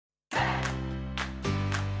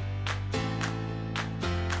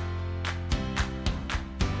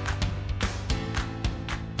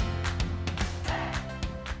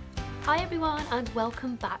Hi everyone and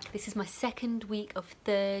welcome back. This is my second week of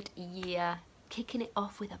third year, kicking it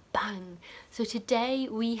off with a bang. So today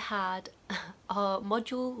we had our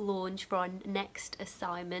module launch for our next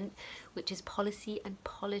assignment, which is Policy and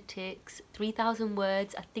Politics, 3,000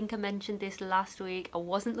 words. I think I mentioned this last week. I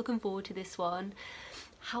wasn't looking forward to this one.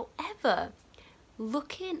 However,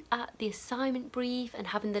 looking at the assignment brief and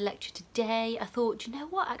having the lecture today, I thought, do you know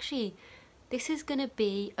what, actually this is going to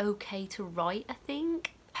be okay to write, I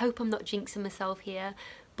think. Hope I'm not jinxing myself here,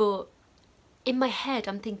 but in my head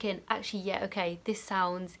I'm thinking, actually, yeah, okay, this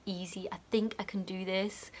sounds easy. I think I can do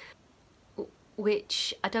this,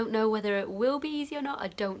 which I don't know whether it will be easy or not, I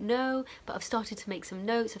don't know, but I've started to make some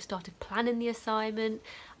notes, I've started planning the assignment,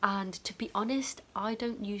 and to be honest, I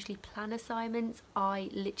don't usually plan assignments, I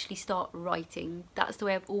literally start writing. That's the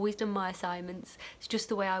way I've always done my assignments, it's just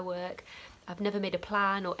the way I work. I've never made a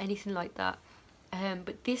plan or anything like that.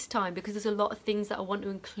 But this time, because there's a lot of things that I want to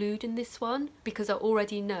include in this one, because I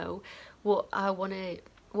already know what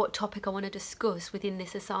topic I want to discuss within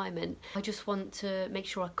this assignment, I just want to make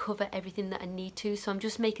sure I cover everything that I need to. So I'm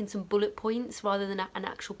just making some bullet points rather than an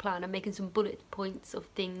actual plan. I'm making some bullet points of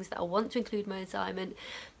things that I want to include in my assignment,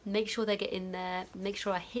 make sure they get in there, make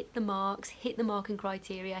sure I hit the marks, hit the marking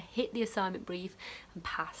criteria, hit the assignment brief and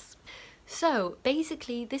pass. So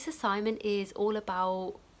basically this assignment is all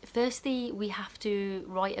about, firstly, we have to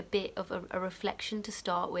write a bit of a reflection to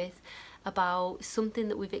start with about something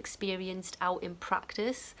that we've experienced out in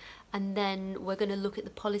practice, and then we're going to look at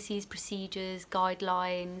the policies, procedures,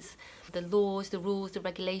 guidelines, the laws, the rules, the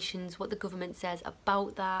regulations, what the government says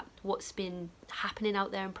about that, what's been happening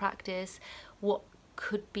out there in practice, what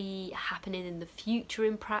could be happening in the future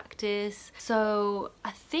in practice. So I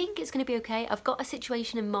think it's going to be okay. I've got a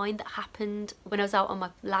situation in mind that happened when I was out on my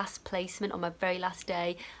last placement, on my very last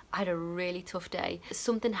day. I had a really tough day.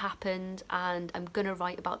 Something happened and I'm going to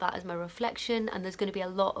write about that as my reflection, and there's going to be a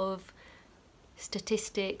lot of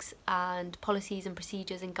statistics and policies and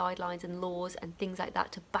procedures and guidelines and laws and things like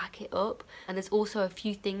that to back it up, and there's also a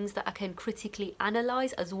few things that I can critically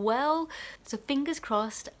analyse as well. So fingers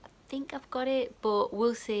crossed, I think I've got it, but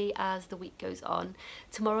we'll see as the week goes on.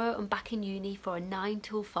 Tomorrow I'm back in uni for a 9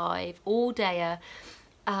 till 5 all dayer,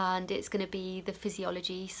 and it's going to be the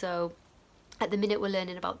physiology. So at the minute we're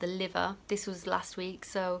learning about the liver. This was last week,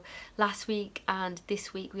 so last week and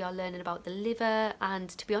this week we are learning about the liver, and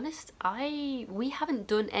to be honest, we haven't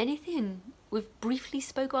done anything. We've briefly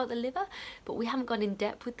spoke about the liver, but we haven't gone in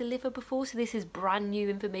depth with the liver before, so this is brand new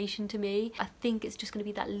information to me. I think it's just going to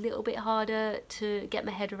be that little bit harder to get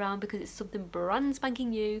my head around because it's something brand spanking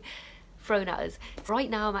new thrown at us. Right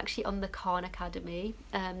now I'm actually on the Khan Academy.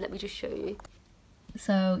 Let me just show you.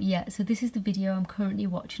 So yeah, so this is the video I'm currently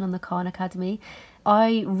watching on the Khan Academy.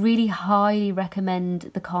 I really highly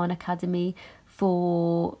recommend the Khan Academy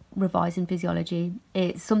for revising physiology.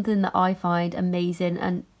 It's something that I find amazing,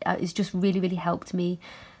 and it's just really helped me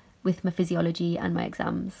with my physiology and my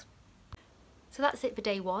exams. So that's it for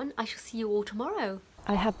day one. I shall see you all tomorrow.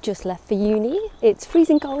 I have just left for uni. It's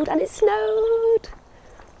freezing cold and it snowed.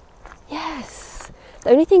 Yes. The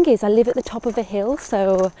only thing is I live at the top of a hill,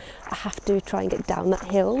 so I have to try and get down that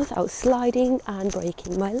hill without sliding and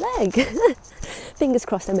breaking my leg. Fingers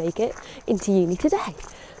crossed I make it into uni today.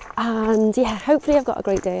 And yeah, hopefully I've got a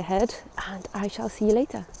great day ahead, and I shall see you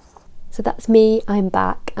later. So that's me, I'm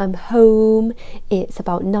back, I'm home. It's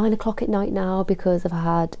about 9 o'clock at night now because I've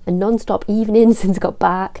had a non-stop evening since I got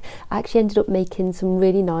back. I actually ended up making some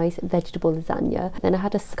really nice vegetable lasagna. Then I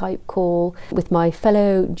had a Skype call with my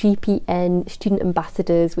fellow GPN student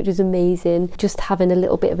ambassadors, which was amazing. Just having a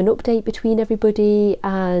little bit of an update between everybody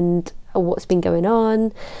and what's been going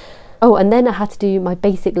on. Oh, and then I had to do my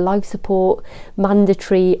basic life support,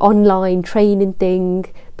 mandatory online training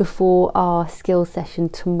thing before our skills session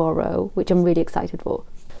tomorrow, which I'm really excited for.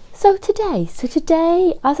 So today,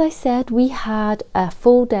 as I said, we had a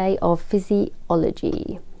full day of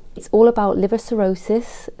physiology. It's all about liver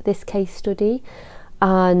cirrhosis, this case study,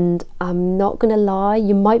 and I'm not gonna lie,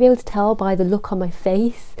 you might be able to tell by the look on my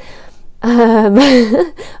face. I'm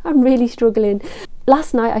really struggling.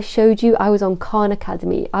 Last night I showed you I was on Khan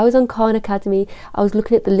Academy. I was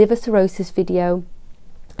looking at the liver cirrhosis video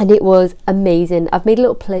and it was amazing. I've made a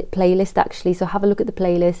little playlist actually, so have a look at the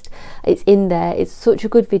playlist. It's in there. It's such a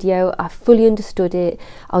good video. I fully understood it.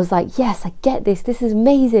 I was like, yes, I get this. This is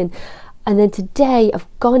amazing. And then today I've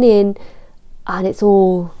gone in and it's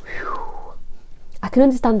all... Whew, I can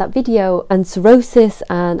understand that video and cirrhosis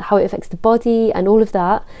and how it affects the body and all of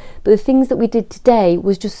that, but the things that we did today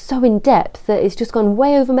was just so in depth that it's just gone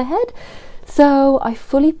way over my head. So I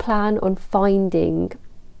fully plan on finding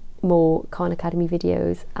more Khan Academy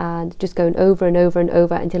videos and just going over and over and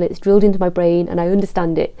over until it's drilled into my brain and I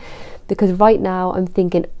understand it. Because right now I'm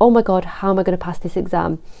thinking, oh my God, how am I going to pass this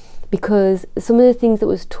exam? Because some of the things that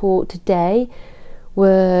was taught today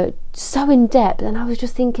were so in depth, and I was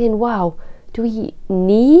just thinking, wow, do we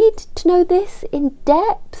need to know this in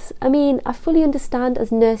depth? I mean, I fully understand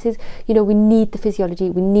as nurses, you know, we need the physiology,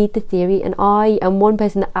 we need the theory, and I am one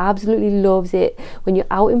person that absolutely loves it when you're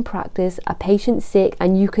out in practice, a patient's sick,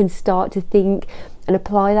 and you can start to think and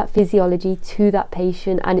apply that physiology to that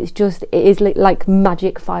patient, and it is like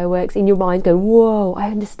magic fireworks in your mind going, whoa, I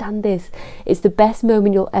understand this. It's the best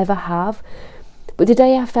moment you'll ever have. But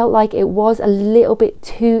today I felt like it was a little bit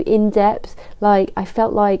too in-depth. Like, I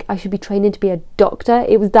felt like I should be training to be a doctor.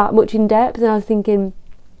 It was that much in-depth, and I was thinking,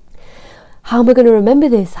 how am I going to remember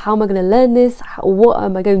this? How am I going to learn this? What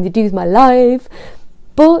am I going to do with my life?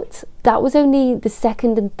 But that was only the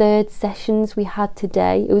second and third sessions we had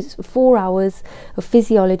today. It was 4 hours of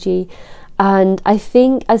physiology, and I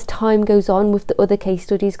think as time goes on with the other case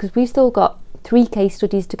studies, because we've still got 3 case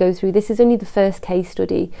studies to go through, this is only the first case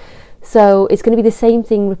study. So it's going to be the same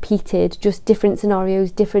thing repeated, just different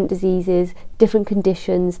scenarios, different diseases, different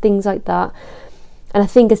conditions, things like that. And I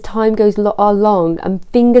think as time goes along, and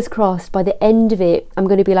fingers crossed, by the end of it, I'm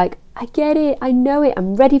going to be like, I get it, I know it,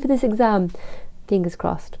 I'm ready for this exam. Fingers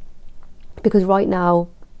crossed. Because right now,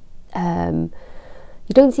 you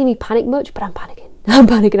don't see me panic much, but I'm panicking. I'm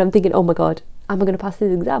panicking. I'm thinking, oh my God, am I going to pass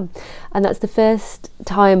this exam? And that's the first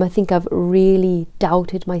time I think I've really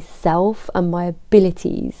doubted myself and my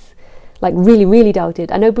abilities. Like really, really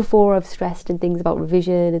doubted. I know before I've stressed and things about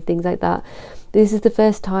revision and things like that. This is the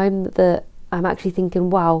first time that I'm actually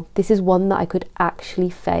thinking, wow, this is one that I could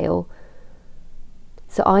actually fail.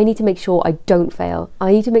 So I need to make sure I don't fail.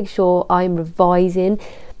 I need to make sure I'm revising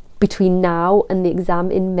between now and the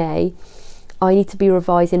exam in May. I need to be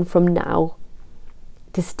revising from now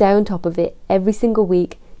to stay on top of it every single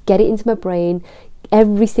week, get it into my brain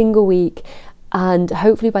every single week. And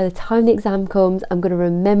hopefully by the time the exam comes, I'm going to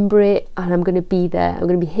remember it and I'm going to be there. I'm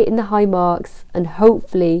going to be hitting the high marks and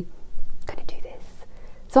hopefully I'm going to do this.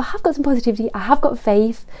 So I have got some positivity. I have got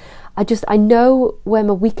faith. I know where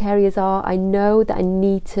my weak areas are. I know that I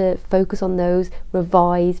need to focus on those,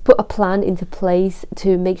 revise, put a plan into place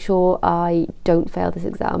to make sure I don't fail this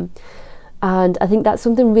exam. And I think that's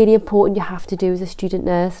something really important you have to do as a student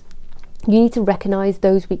nurse. You need to recognise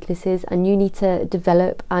those weaknesses and you need to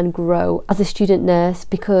develop and grow as a student nurse,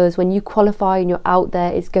 because when you qualify and you're out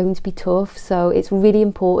there, it's going to be tough. So it's really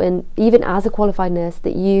important, even as a qualified nurse,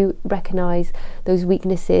 that you recognise those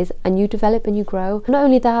weaknesses and you develop and you grow. Not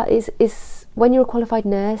only that, is when you're a qualified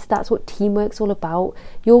nurse, that's what teamwork's all about.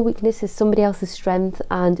 Your weakness is somebody else's strength,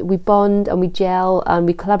 and we bond and we gel and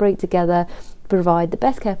we collaborate together to provide the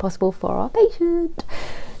best care possible for our patient.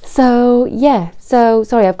 So yeah, so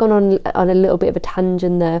sorry, I've gone on a little bit of a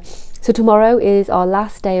tangent there. So tomorrow is our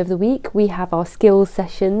last day of the week. We have our skills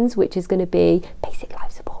sessions, which is going to be basic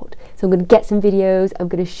life support. So I'm going to get some videos. I'm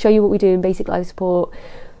going to show you what we do in basic life support.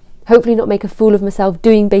 Hopefully not make a fool of myself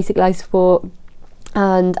doing basic life support.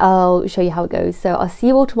 And I'll show you how it goes. So I'll see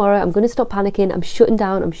you all tomorrow. I'm going to stop panicking. I'm shutting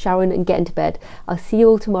down. I'm showering and getting to bed. I'll see you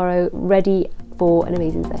all tomorrow, ready for an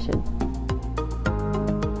amazing session.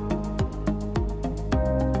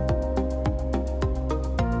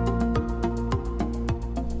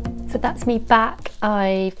 So that's me back.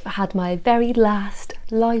 I've had my very last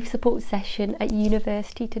life support session at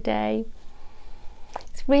university today.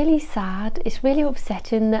 It's really sad. It's really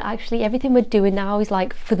upsetting that actually everything we're doing now is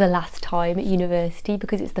like for the last time at university,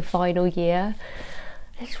 because it's the final year.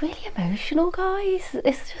 It's really emotional, guys.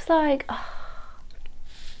 It's just like, oh,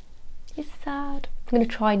 it's sad. I'm going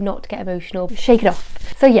to try not to get emotional. Shake it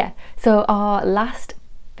off. So yeah, so our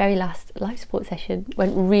very last life support session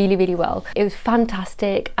went really, really well. It was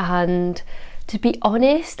fantastic, and to be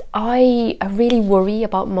honest, I really worry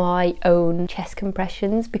about my own chest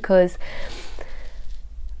compressions because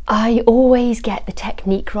I always get the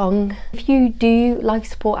technique wrong. If you do life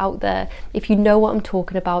support out there, if you know what I'm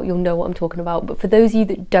talking about, you'll know what I'm talking about. But for those of you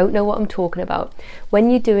that don't know what I'm talking about, when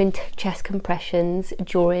you're doing chest compressions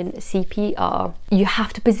during CPR, you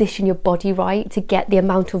have to position your body right to get the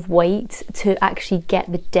amount of weight to actually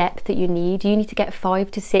get the depth that you need. You need to get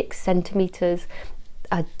 5 to 6 centimeters.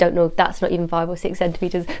 I don't know, that's not even 5 or 6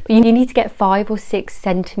 centimeters, but you need to get 5 or 6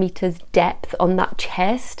 centimeters depth on that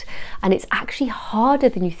chest, and it's actually harder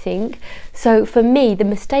than you think. So for me, the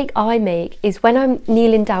mistake I make is when I'm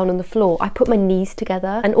kneeling down on the floor, I put my knees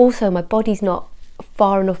together, and also my body's not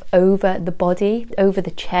far enough over the body, over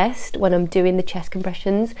the chest when I'm doing the chest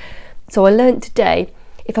compressions. So I learned today,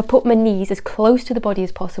 if I put my knees as close to the body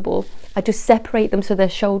as possible, I just separate them so they're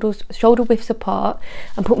shoulder widths apart,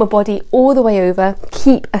 and put my body all the way over.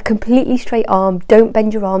 Keep a completely straight arm, don't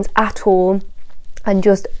bend your arms at all, and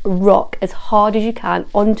just rock as hard as you can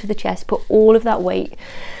onto the chest. Put all of that weight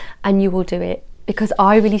and you will do it. Because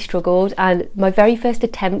I really struggled, and my very first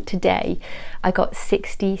attempt today I got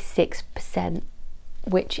 66%,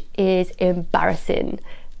 which is embarrassing.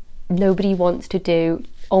 Nobody wants to do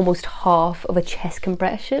almost half of a chest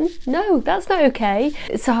compression. No, that's not okay.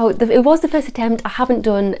 So it was the first attempt. I haven't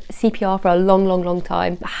done CPR for a long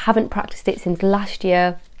time. I haven't practiced it since last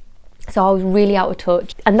year. So I was really out of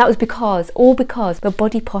touch, and that was because my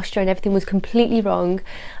body posture and everything was completely wrong,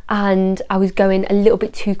 and I was going a little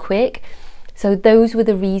bit too quick. So those were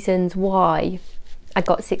the reasons why I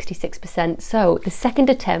got 66%. So the second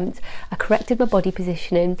attempt, I corrected my body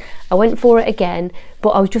positioning. I went for it again, but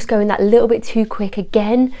I was just going that little bit too quick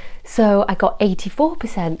again. So I got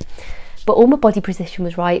 84%. But all my body position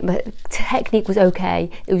was right. My technique was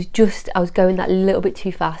okay. It was just, I was going that little bit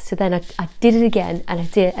too fast. So then I did it again, and I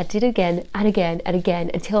did it again and again and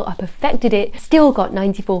again until I perfected it. Still got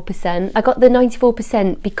 94%. I got the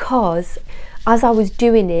 94% because as I was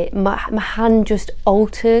doing it, my hand just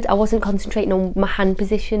altered. I wasn't concentrating on my hand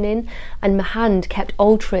positioning, and my hand kept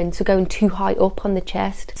altering, so going too high up on the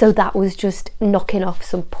chest. So that was just knocking off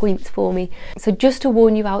some points for me. So just to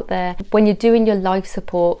warn you out there, when you're doing your life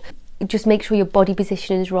support, just make sure your body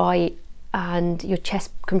position is right and your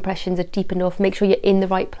chest compressions are deep enough. Make sure you're in the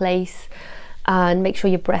right place, and make sure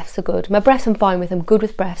your breaths are good. My breaths I'm fine with, I'm good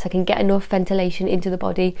with breaths, I can get enough ventilation into the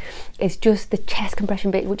body. It's just the chest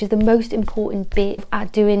compression bit, which is the most important bit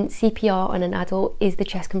at doing CPR on an adult, is the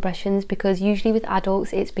chest compressions, because usually with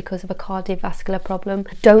adults it's because of a cardiovascular problem.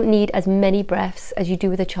 Don't need as many breaths as you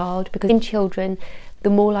do with a child, because in children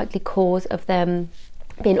the more likely cause of them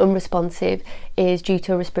being unresponsive is due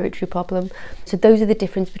to a respiratory problem. So those are the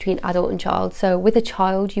difference between adult and child. So with a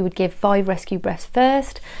child you would give 5 rescue breaths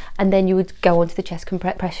first, and then you would go on to the chest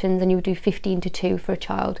compressions, and you would do 15 to 2 for a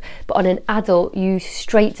child. But on an adult, you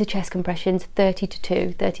straight to chest compressions, 30 to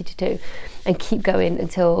 2, and keep going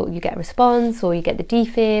until you get a response, or you get the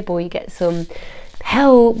defib, or you get some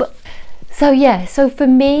help. So yeah, so for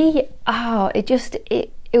me,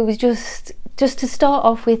 it was just to start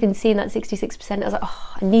off with, and seeing that 66%, I was like, oh,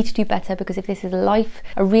 I need to do better, because if this is a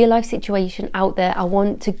real life situation out there, I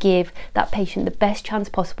want to give that patient the best chance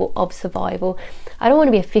possible of survival. I don't want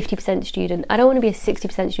to be a 50% student. I don't want to be a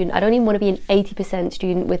 60% student. I don't even want to be an 80%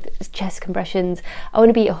 student with chest compressions. I want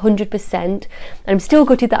to be 100%. And I'm still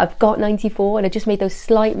gutted that I've got 94 and I just made those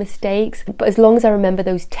slight mistakes. But as long as I remember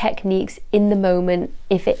those techniques in the moment,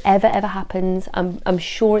 if it ever happens, I'm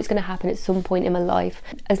sure it's going to happen at some point in my life.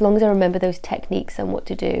 As long as I remember those techniques and what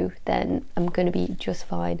to do, then I'm going to be just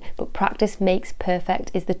fine. But practice makes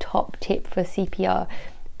perfect is the top tip for CPR.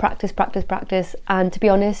 Practice, practice, practice. And to be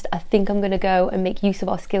honest, I think I'm going to go and make use of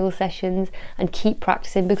our skills sessions and keep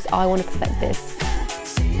practicing, because I want to perfect this.